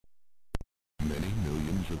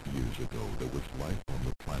of years ago there was life on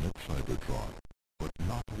the planet Cybertron, but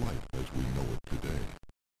not life as we know it today.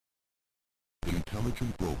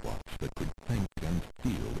 Intelligent robots that could think and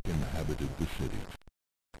feel inhabited the cities.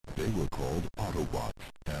 They were called Autobots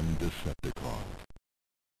and Decepticons.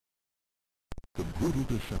 The brutal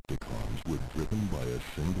Decepticons were driven by a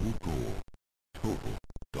single goal: total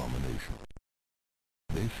domination.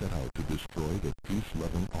 They set out to destroy the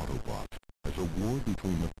peace-loving Autobots as a war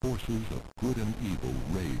between the forces of good and evil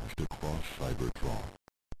raged across Cybertron.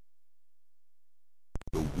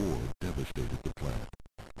 The war devastated the planet,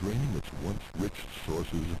 draining its once rich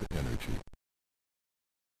sources of energy.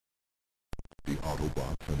 The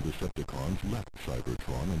Autobots and Decepticons left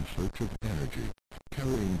Cybertron in search of energy,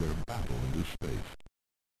 carrying their battle into space.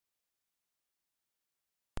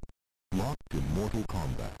 Locked in mortal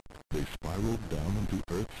combat, they spiraled down into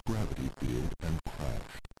Earth's gravity field and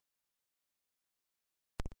crashed.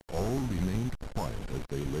 All remained quiet as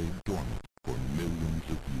they lay dormant for millions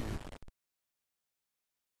of years.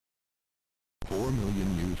 4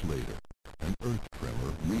 million years later, an Earth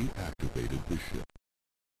tremor reactivated the ship.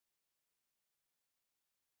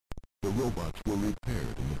 The robots were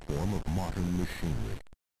repaired in the form of modern machinery.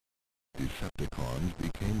 Decepticons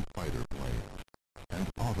became fighter planes, and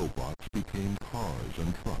Autobots became cars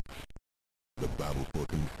and trucks. The battle for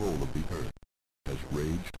control of the Earth has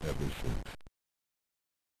raged ever since.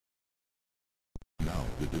 Now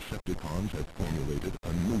the Decepticons have formulated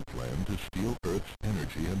a new plan to steal Earth's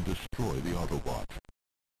energy and destroy the Autobots.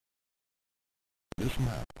 This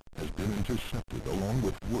map has been intercepted along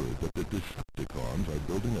with word that the Decepticons are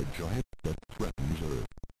building a giant that threatens Earth.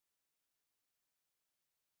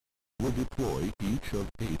 We'll deploy each of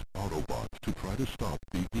 8 Autobots to try to stop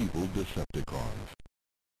the evil Decepticons.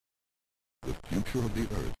 The future of the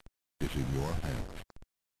Earth is in your hands.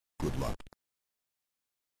 Good luck.